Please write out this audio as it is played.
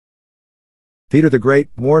Peter the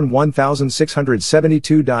Great, born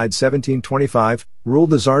 1672, died 1725, ruled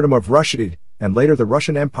the Tsardom of Russia and later the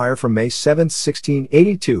Russian Empire from May 7,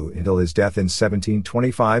 1682 until his death in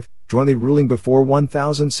 1725, jointly ruling before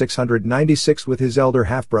 1696 with his elder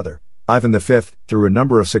half-brother, Ivan V. Through a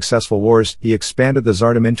number of successful wars, he expanded the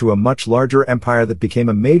Tsardom into a much larger empire that became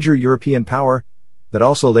a major European power, that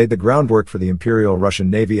also laid the groundwork for the Imperial Russian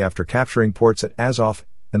Navy after capturing ports at Azov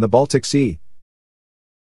and the Baltic Sea.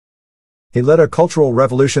 He led a cultural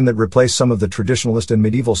revolution that replaced some of the traditionalist and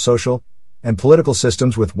medieval social and political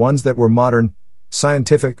systems with ones that were modern,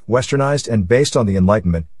 scientific, westernized, and based on the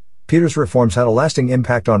Enlightenment. Peter's reforms had a lasting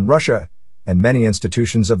impact on Russia, and many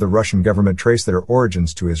institutions of the Russian government trace their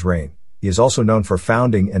origins to his reign. He is also known for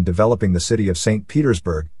founding and developing the city of St.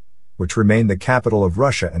 Petersburg, which remained the capital of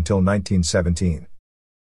Russia until 1917.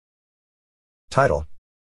 Title: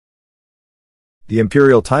 The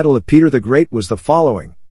imperial title of Peter the Great was the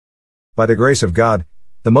following: By the grace of God,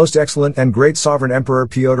 the most excellent and great sovereign Emperor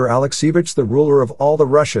Pyotr Alexeyevich, the ruler of all the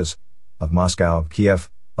Russias, of Moscow, Kiev,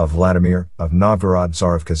 of Vladimir, of Novgorod,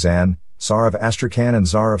 Tsar of Kazan, Tsar of Astrakhan and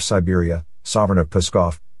Tsar of Siberia, sovereign of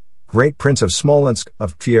Pskov, Great Prince of Smolensk,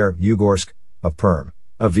 of Tver, Yugorsk, of Perm,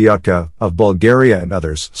 of Vyatka, of Bulgaria and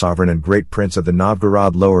others, sovereign and Great Prince of the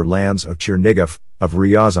Novgorod lower lands, of Chernigov, of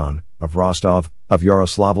Ryazan, of Rostov, of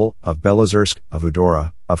Yaroslavl, of Belozersk, of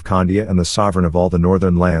Udora, of Kandya and the sovereign of all the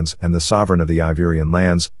northern lands and the sovereign of the Iverian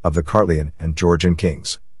lands, of the Kartlian and Georgian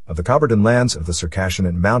kings, of the Kabardan lands, of the Circassian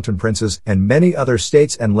and mountain princes, and many other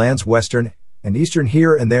states and lands western and eastern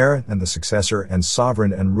here and there, and the successor and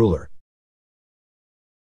sovereign and ruler.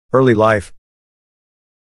 Early life.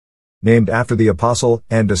 Named after the apostle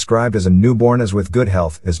and described as a newborn as with good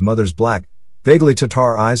health, his mother's black, vaguely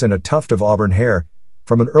Tatar eyes and a tuft of auburn hair.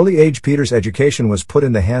 From an early age Peter's education was put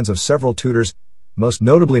in the hands of several tutors, most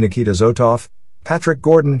notably Nikita Zotov, Patrick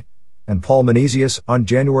Gordon, and Paul Menesius. On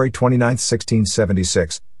January 29,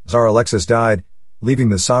 1676, Tsar Alexis died, leaving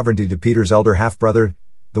the sovereignty to Peter's elder half-brother,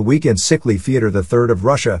 the weak and sickly Fyodor III of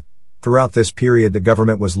Russia. Throughout this period the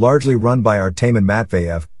government was largely run by Artamon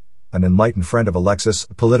Matveyev, an enlightened friend of Alexis,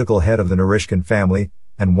 political head of the Naryshkin family,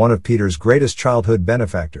 and one of Peter's greatest childhood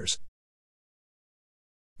benefactors.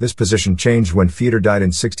 This position changed when Fyodor died in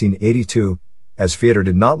 1682. As Fyodor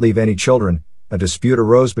did not leave any children, a dispute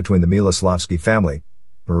arose between the Miloslavsky family.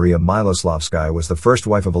 Mariya Miloslavskaya was the first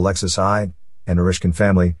wife of Alexis I, and Naryshkin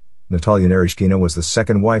family. Natalya Naryshkina was the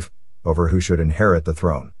second wife, over who should inherit the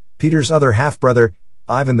throne. Peter's other half-brother,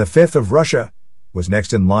 Ivan V of Russia, was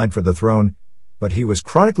next in line for the throne, but he was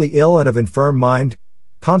chronically ill and of infirm mind.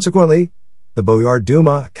 Consequently, the Boyar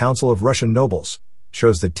Duma, Council of Russian Nobles,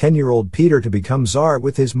 chose the 10-year-old Peter to become Tsar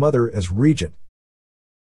with his mother as regent.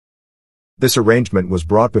 This arrangement was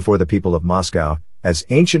brought before the people of Moscow, as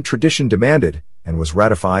ancient tradition demanded, and was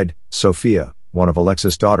ratified. Sophia, one of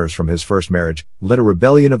Alexis' daughters from his first marriage, led a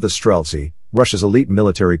rebellion of the Streltsy, Russia's elite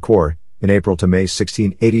military corps, in April to May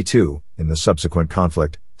 1682. In the subsequent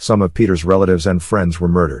conflict, some of Peter's relatives and friends were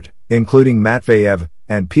murdered, including Matveyev,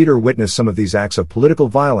 and Peter witnessed some of these acts of political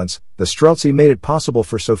violence. The Streltsy made it possible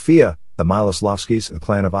for Sophia, the Miloslavskys, the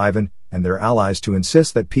clan of Ivan, and their allies to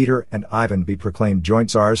insist that Peter and Ivan be proclaimed joint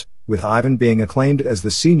Tsars, with Ivan being acclaimed as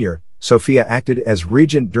the senior. Sophia acted as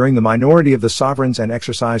regent during the minority of the sovereigns and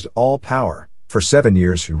exercised all power. For 7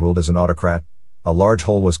 years she ruled as an autocrat. A large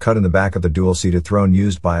hole was cut in the back of the dual-seated throne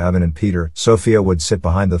used by Ivan and Peter. Sophia would sit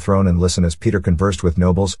behind the throne and listen as Peter conversed with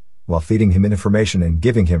nobles, while feeding him information and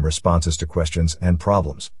giving him responses to questions and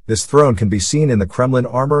problems. This throne can be seen in the Kremlin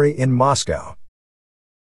Armory in Moscow.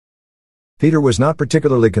 Peter was not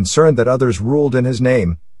particularly concerned that others ruled in his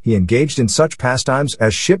name. He engaged in such pastimes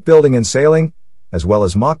as shipbuilding and sailing, as well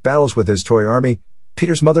as mock battles with his toy army.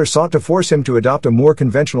 Peter's mother sought to force him to adopt a more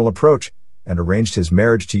conventional approach, and arranged his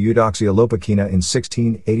marriage to Eudoxia Lopakina in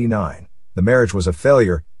 1689. The marriage was a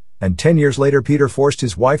failure, and 10 years later Peter forced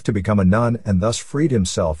his wife to become a nun and thus freed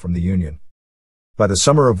himself from the union. By the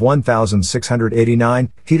summer of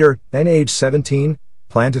 1689, Peter, then aged 17,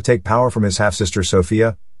 planned to take power from his half-sister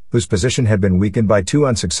Sophia, whose position had been weakened by 2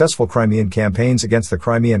 unsuccessful Crimean campaigns against the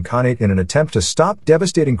Crimean Khanate in an attempt to stop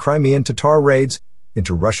devastating Crimean Tatar raids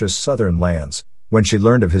into Russia's southern lands. When she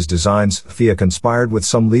learned of his designs, Sophia conspired with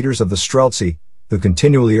some leaders of the Streltsy, who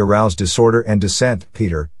continually aroused disorder and dissent.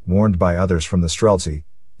 Peter, warned by others from the Streltsy,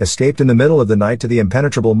 escaped in the middle of the night to the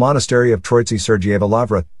impenetrable monastery of Troitsy Sergeyeva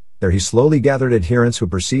Lavra. There he slowly gathered adherents who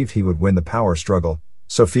perceived he would win the power struggle.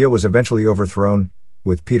 Sophia was eventually overthrown,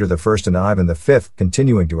 with Peter I and Ivan V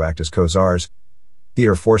continuing to act as co-tsars.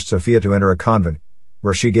 Peter forced Sophia to enter a convent,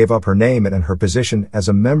 where she gave up her name and her position as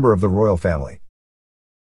a member of the royal family.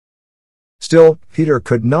 Still, Peter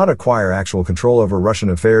could not acquire actual control over Russian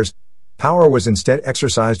affairs. Power was instead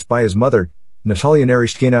exercised by his mother, Natalya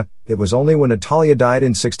Naryshkina. It was only when Natalya died in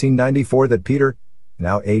 1694 that Peter,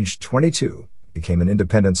 now aged 22, became an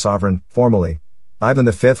independent sovereign, formally. Ivan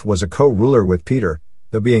V was a co-ruler with Peter,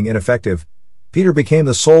 though being ineffective. Peter became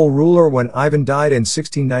the sole ruler when Ivan died in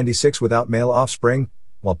 1696 without male offspring,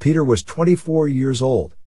 while Peter was 24 years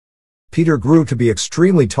old. Peter grew to be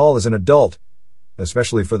extremely tall as an adult,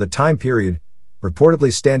 especially for the time period,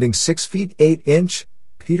 reportedly standing 6 feet 8 inches.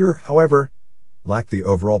 Peter, however, lacked the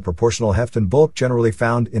overall proportional heft and bulk generally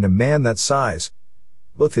found in a man that size.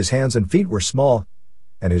 Both his hands and feet were small,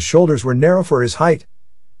 and his shoulders were narrow for his height.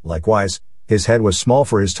 Likewise, his head was small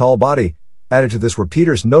for his tall body. Added to this were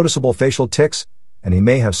Peter's noticeable facial tics, and he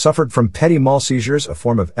may have suffered from petit mal seizures, a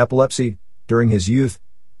form of epilepsy, during his youth.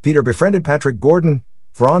 Peter befriended Patrick Gordon,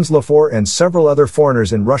 Franz Lefort, and several other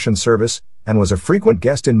foreigners in Russian service, and was a frequent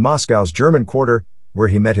guest in Moscow's German quarter, where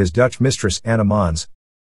he met his Dutch mistress Anna Mons.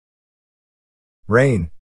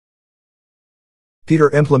 Reign. Peter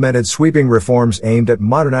implemented sweeping reforms aimed at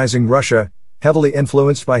modernizing Russia. Heavily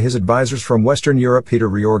influenced by his advisors from Western Europe, Peter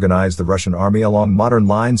reorganized the Russian army along modern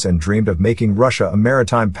lines and dreamed of making Russia a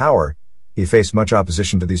maritime power. He faced much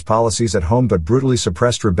opposition to these policies at home but brutally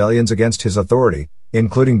suppressed rebellions against his authority,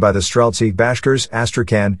 including by the Streltsy Bashkirs,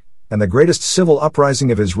 Astrakhan, and the greatest civil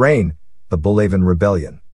uprising of his reign, the Bulavin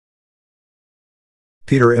Rebellion.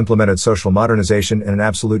 Peter implemented social modernization in an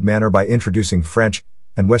absolute manner by introducing French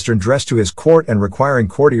and Western dress to his court and requiring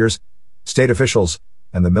courtiers, state officials,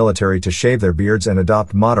 and the military to shave their beards and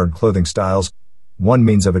adopt modern clothing styles. One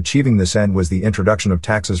means of achieving this end was the introduction of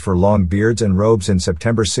taxes for long beards and robes in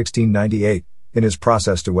September 1698. In his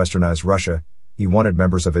process to westernize Russia, he wanted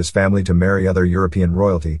members of his family to marry other European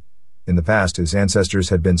royalty. In the past, his ancestors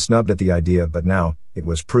had been snubbed at the idea, but now it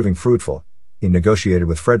was proving fruitful. He negotiated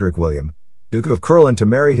with Frederick William, Duke of Kurland, to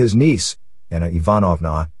marry his niece, Anna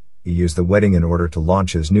Ivanovna. He used the wedding in order to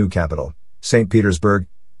launch his new capital, St. Petersburg,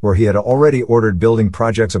 where he had already ordered building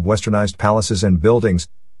projects of westernized palaces and buildings.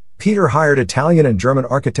 Peter hired Italian and German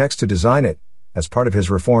architects to design it. As part of his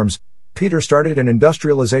reforms, Peter started an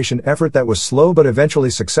industrialization effort that was slow but eventually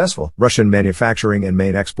successful. Russian manufacturing and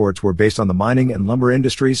main exports were based on the mining and lumber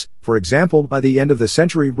industries. For example, by the end of the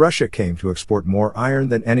century, Russia came to export more iron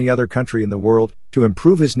than any other country in the world. To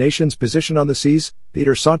improve his nation's position on the seas,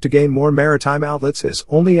 Peter sought to gain more maritime outlets. His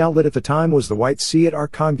only outlet at the time was the White Sea at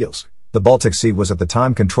Arkhangelsk. The Baltic Sea was at the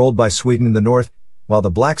time controlled by Sweden in the north, while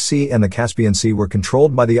the Black Sea and the Caspian Sea were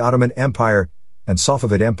controlled by the Ottoman Empire and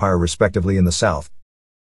Safavid Empire respectively in the south.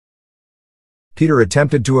 Peter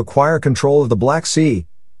attempted to acquire control of the Black Sea,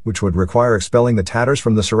 which would require expelling the Tatars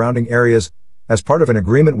from the surrounding areas. As part of an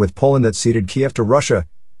agreement with Poland that ceded Kiev to Russia,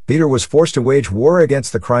 Peter was forced to wage war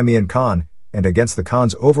against the Crimean Khan and against the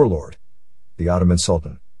Khan's overlord, the Ottoman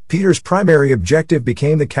Sultan. Peter's primary objective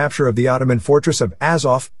became the capture of the Ottoman fortress of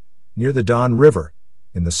Azov, near the Don River.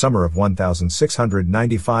 In the summer of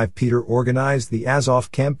 1695, Peter organized the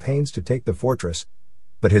Azov campaigns to take the fortress,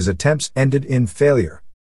 but his attempts ended in failure.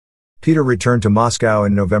 Peter returned to Moscow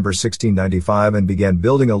in November 1695 and began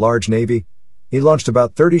building a large navy. He launched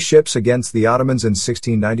about 30 ships against the Ottomans in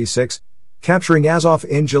 1696, capturing Azov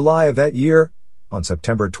in July of that year. On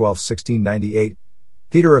September 12, 1698,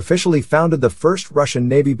 Peter officially founded the first Russian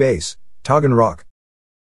navy base, Taganrog.